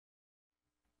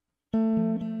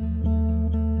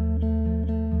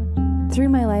Through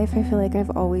my life, I feel like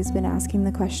I've always been asking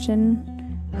the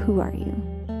question, who are you?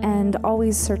 And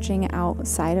always searching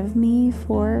outside of me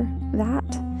for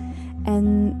that.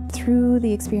 And through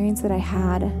the experience that I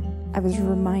had, I was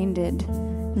reminded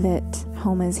that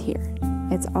home is here.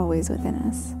 It's always within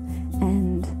us.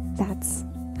 And that's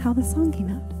how the song came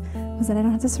out, was that I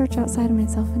don't have to search outside of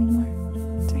myself anymore.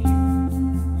 It's right here.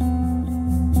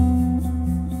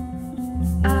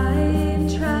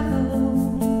 I've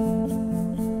traveled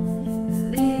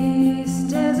this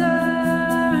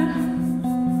desert,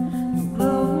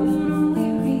 grown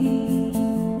weary,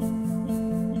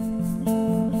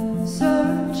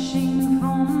 searching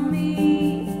for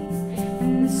me,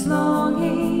 and this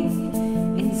longing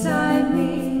inside me.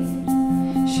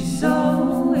 She's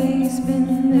always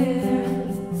been there,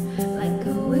 like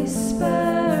a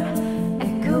whisper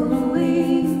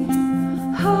echoing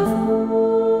home.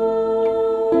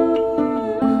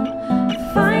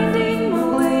 Finding my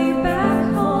way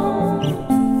back home,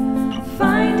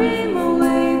 finding my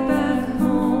way back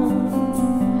home,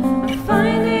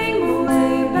 finding my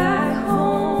way back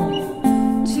home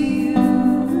to you.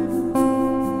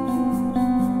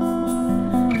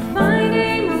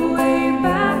 Finding my way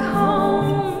back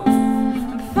home,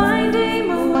 finding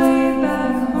my way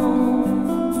back home,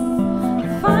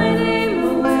 finding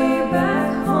my way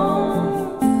back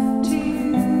home to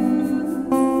you.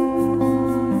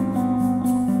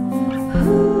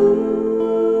 Who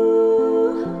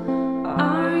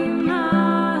are you now?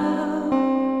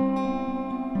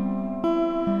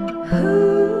 Who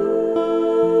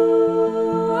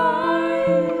are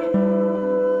you?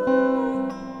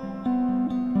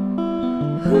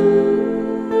 Who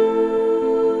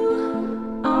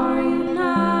are you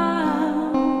now?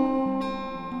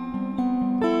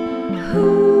 Who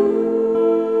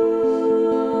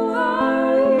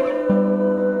are you?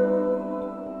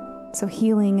 So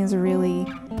healing is really,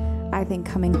 I think,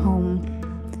 coming home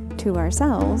to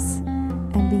ourselves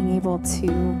and being able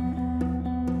to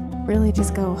really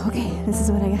just go, okay, this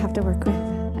is what I have to work with.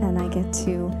 And I get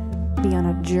to be on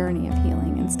a journey of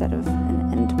healing instead of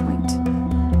an end point.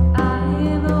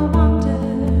 I've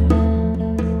wandered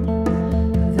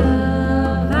the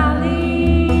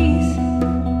valleys,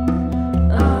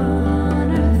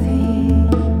 unearthing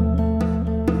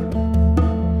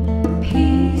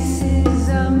pieces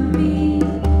of me,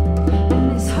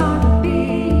 and this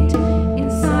heartbeat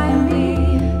inside me.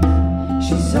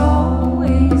 She's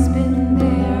always been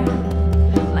there,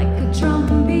 like a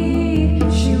drumbeat.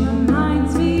 She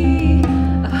reminds me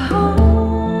of home.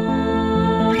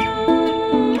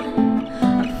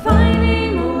 I'm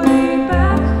finding my way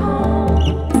back home,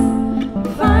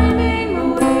 finding my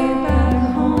way back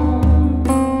home.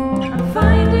 I'm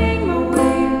finding my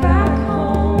way back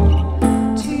home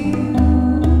to you.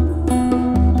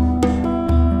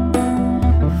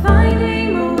 I'm finding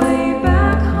my way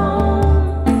back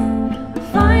home, I'm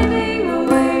finding my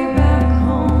way back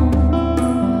home,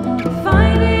 I'm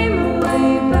finding my way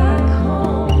back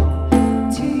home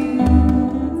to you.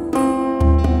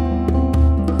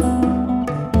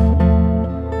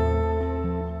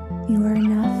 You are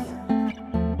enough.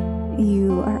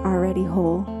 You are already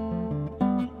whole.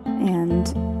 And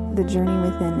the journey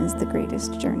within is the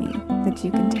greatest journey that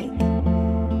you can take.